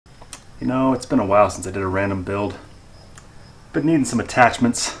You know, it's been a while since I did a random build. Been needing some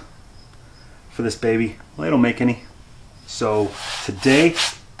attachments for this baby. Well, they don't make any. So today,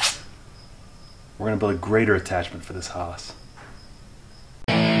 we're gonna build a grater attachment for this hoss.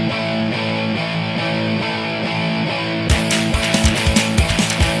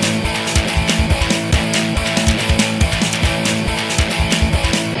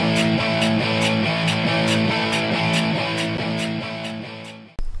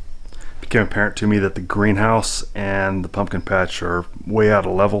 Became apparent to me that the greenhouse and the pumpkin patch are way out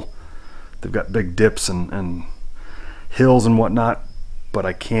of level. They've got big dips and hills and whatnot, but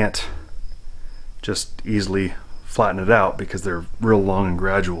I can't just easily flatten it out because they're real long and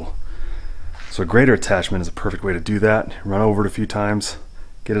gradual. So a grater attachment is a perfect way to do that. Run over it a few times,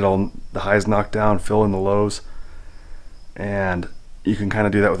 get it all the highs knocked down, fill in the lows, and you can kind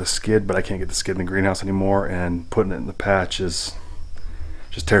of do that with a skid, but I can't get the skid in the greenhouse anymore, and putting it in the patch just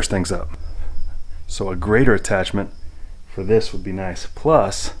tears things up. So a grater attachment for this would be nice.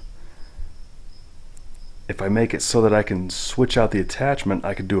 Plus, if I make it so that I can switch out the attachment,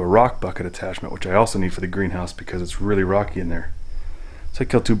 I could do a rock bucket attachment, which I also need for the greenhouse because it's really rocky in there. So I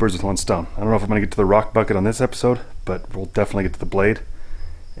kill two birds with one stone. I don't know if I'm going to get to the rock bucket on this episode, but we'll definitely get to the blade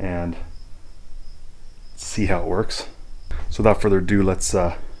and see how it works. So without further ado, let's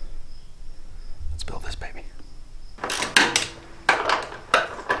build this baby.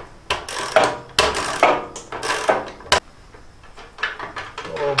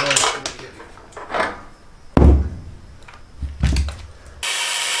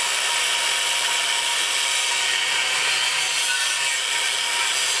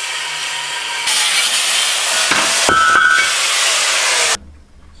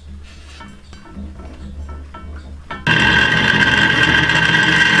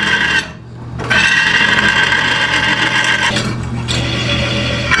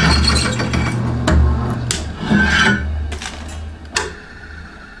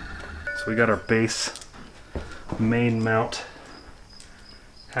 So we got our base main mount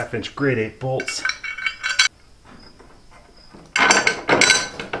 1/2" grade 8 bolts.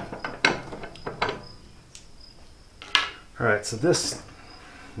 Alright, so this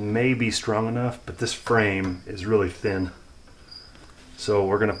may be strong enough, but this frame is really thin. So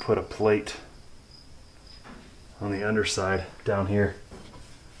we're going to put a plate on the underside down here.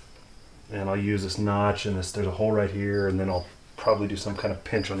 And I'll use this notch, and there's a hole right here, and then I'll probably do some kind of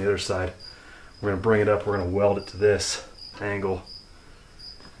pinch on the other side. We're going to bring it up, we're going to weld it to this angle,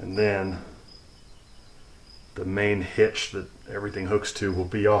 and then the main hitch that everything hooks to will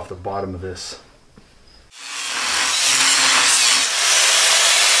be off the bottom of this.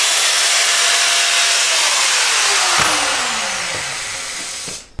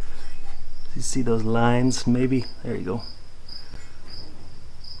 You see those lines maybe? There you go.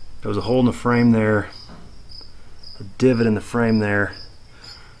 There was a hole in the frame there, a divot in the frame there,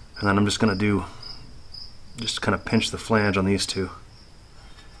 and then I'm just going to just kind of pinch the flange on these two.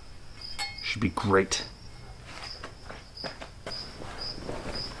 Should be great.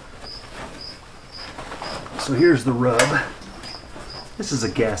 So here's the rub. This is a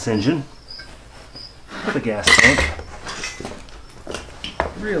gas engine with a gas tank.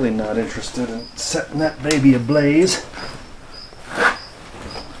 Really not interested in setting that baby ablaze.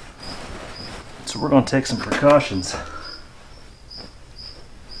 So we're going to take some precautions.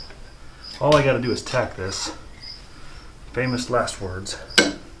 All I got to do is tack this. Famous last words.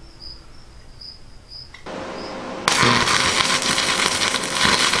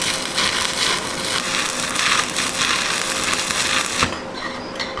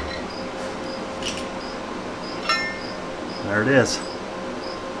 There it is.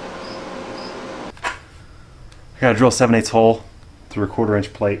 I got to drill a 7/8 hole through a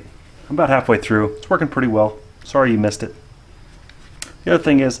 1/4" plate. I'm about halfway through. It's working pretty well. Sorry you missed it. The other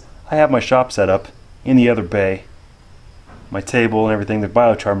thing is, I have my shop set up in the other bay. My table and everything, the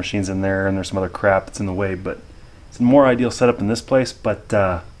biochar machine's in there, and there's some other crap that's in the way, but it's a more ideal setup than this place. But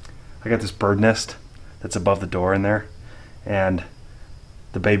I got this bird nest that's above the door in there, and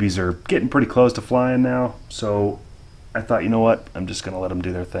the babies are getting pretty close to flying now, so I thought, you know what, I'm just going to let them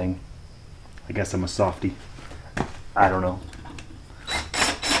do their thing. I guess I'm a softie. I don't know.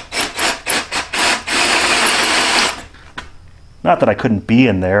 Not that I couldn't be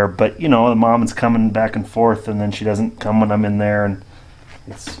in there, but you know, the mom is coming back and forth, and then she doesn't come when I'm in there, and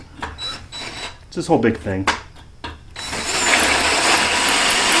it's this whole big thing.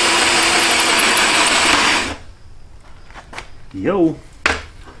 Yo,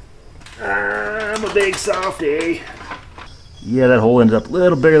 I'm a big softie. Yeah, that hole ended up a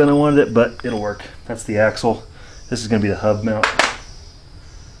little bigger than I wanted it, but it'll work. That's the axle. This is going to be the hub mount.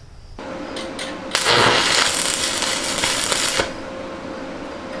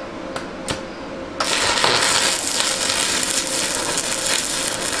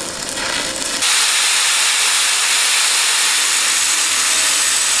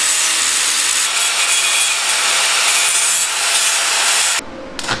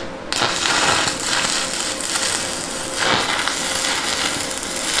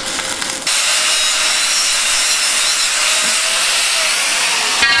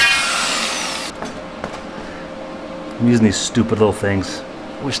 I'm using these stupid little things.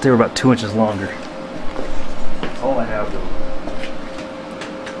 I wish they were about 2 inches longer. That's all I have though.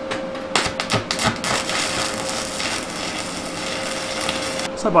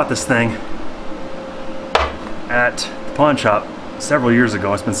 So I bought this thing at the pawn shop several years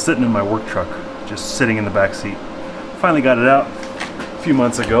ago. It's been sitting in my work truck, just sitting in the back seat. Finally got it out a few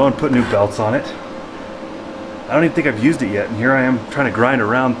months ago and put new belts on it. I don't even think I've used it yet, and here I am trying to grind a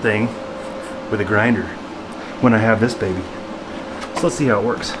round thing with a grinder when I have this baby. So let's see how it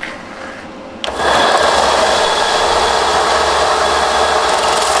works.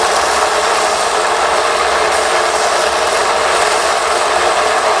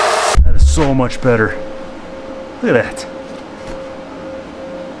 That is so much better. Look at that.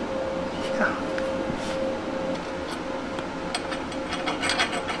 Yeah.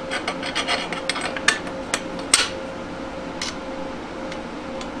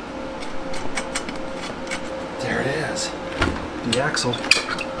 There it is. The axle.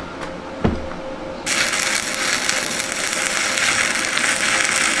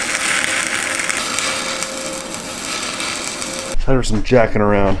 So there's some jacking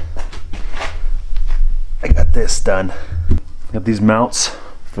around. I got this done. Got these mounts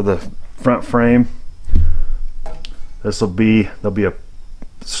for the front frame. There'll be a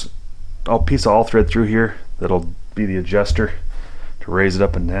piece of all thread through here that'll be the adjuster to raise it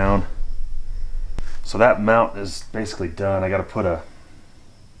up and down. So that mount is basically done. I got to put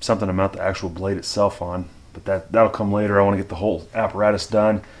something to mount the actual blade itself on, but that'll come later. I want to get the whole apparatus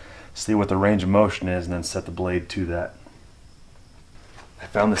done, see what the range of motion is, and then set the blade to that. I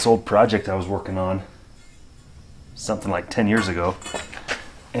found this old project I was working on something like 10 years ago,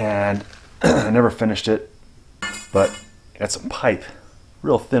 and I never finished it, but I got some pipe,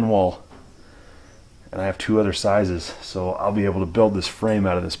 real thin wall, and I have 2 other sizes, so I'll be able to build this frame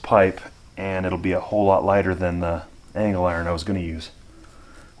out of this pipe, and it'll be a whole lot lighter than the angle iron I was going to use,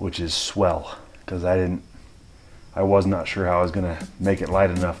 which is swell, because I was not sure how I was going to make it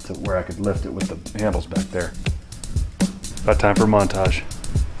light enough to where I could lift it with the handles back there. About time for montage.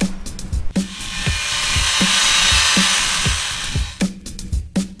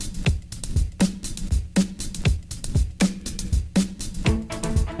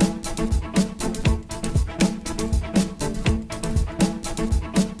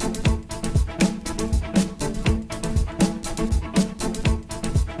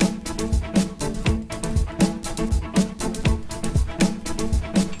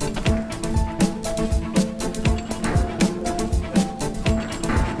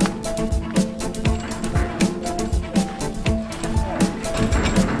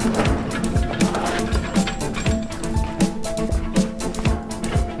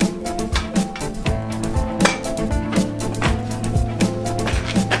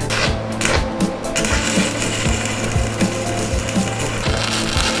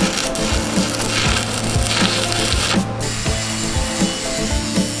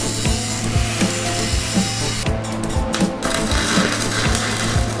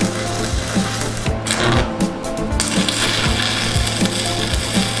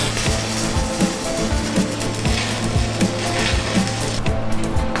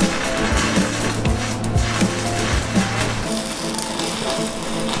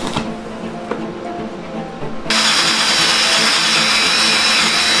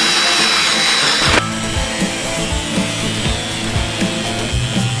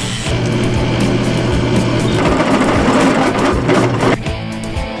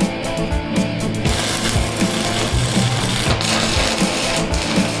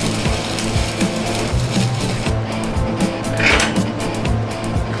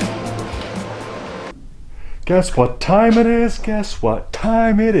 Guess what time it is? Guess what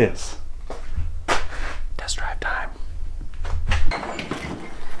time it is? Test drive time.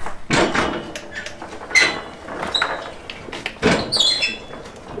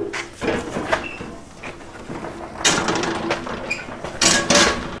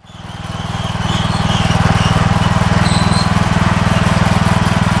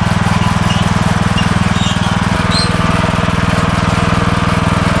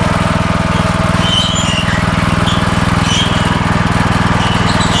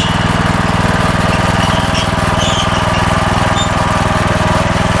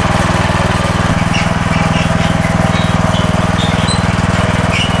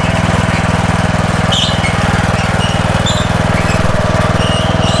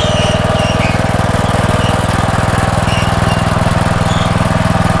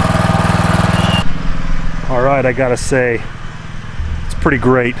 Alright, I gotta say, it's pretty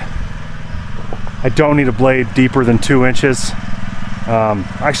great. I don't need a blade deeper than 2 inches.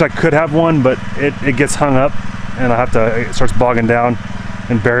 Actually, I could have one, but it gets hung up and it starts bogging down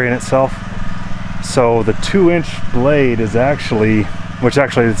and burying itself. So the 2-inch blade is actually, which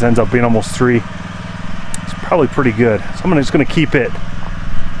actually this ends up being almost 3, it's probably pretty good. So I'm just gonna keep it.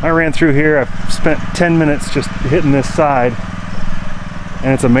 I ran through here, I've spent 10 minutes just hitting this side,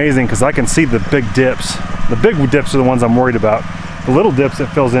 and it's amazing because I can see the big dips. The big dips are the ones I'm worried about. The little dips, it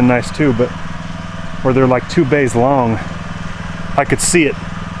fills in nice too, but where they're like 2 bays long, I could see it.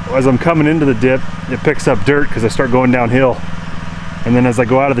 As I'm coming into the dip, it picks up dirt because I start going downhill. And then as I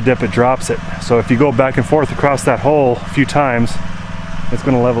go out of the dip, it drops it. So if you go back and forth across that hole a few times, it's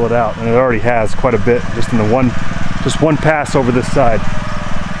gonna level it out. And it already has quite a bit just in the one pass over this side.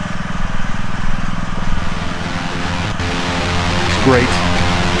 It's great.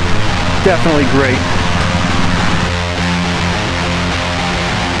 Definitely great.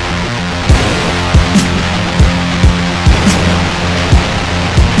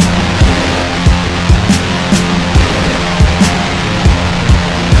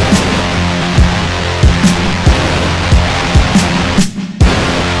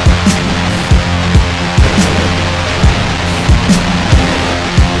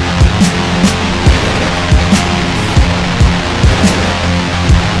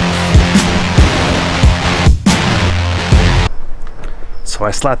 So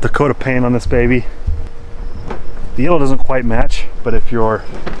I slapped the coat of paint on this baby. The yellow doesn't quite match, but if you're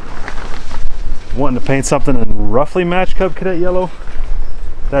wanting to paint something and roughly match Cub Cadet yellow,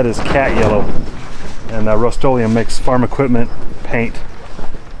 that is cat yellow. And Rust-Oleum makes farm equipment paint,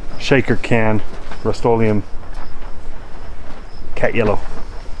 shaker can, Rust-Oleum cat yellow.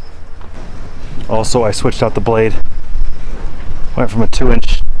 Also, I switched out the blade. Went from a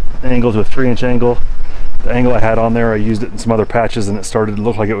 2-inch angle to a 3-inch angle. The angle I had on there, I used it in some other patches and it started to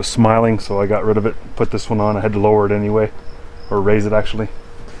look like it was smiling, so I got rid of it, put this one on. I had to lower it anyway, or raise it actually.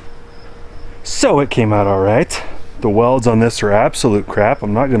 So it came out alright. The welds on this are absolute crap.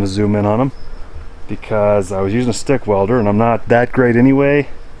 I'm not going to zoom in on them because I was using a stick welder and I'm not that great anyway,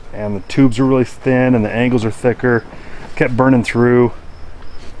 and the tubes are really thin and the angles are thicker. Kept burning through.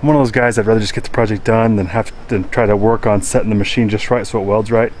 I'm one of those guys, I'd rather just get the project done than try to work on setting the machine just right so it welds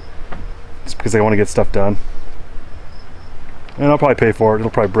right. It's because I want to get stuff done. And I'll probably pay for it.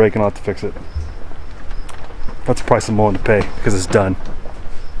 It'll probably break and I'll have to fix it. That's the price I'm willing to pay because it's done.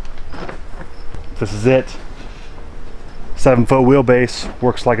 This is it. 7-foot wheelbase,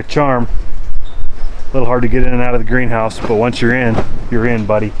 works like a charm. A little hard to get in and out of the greenhouse, but once you're in,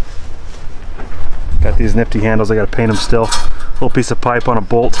 buddy. Got these nifty handles, I gotta paint them still. Little piece of pipe on a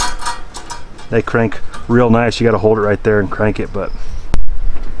bolt. They crank real nice. You gotta hold it right there and crank it, but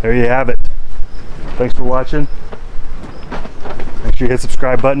there you have it. Thanks for watching. Make sure you hit the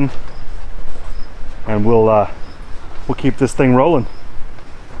subscribe button, and we'll keep this thing rolling.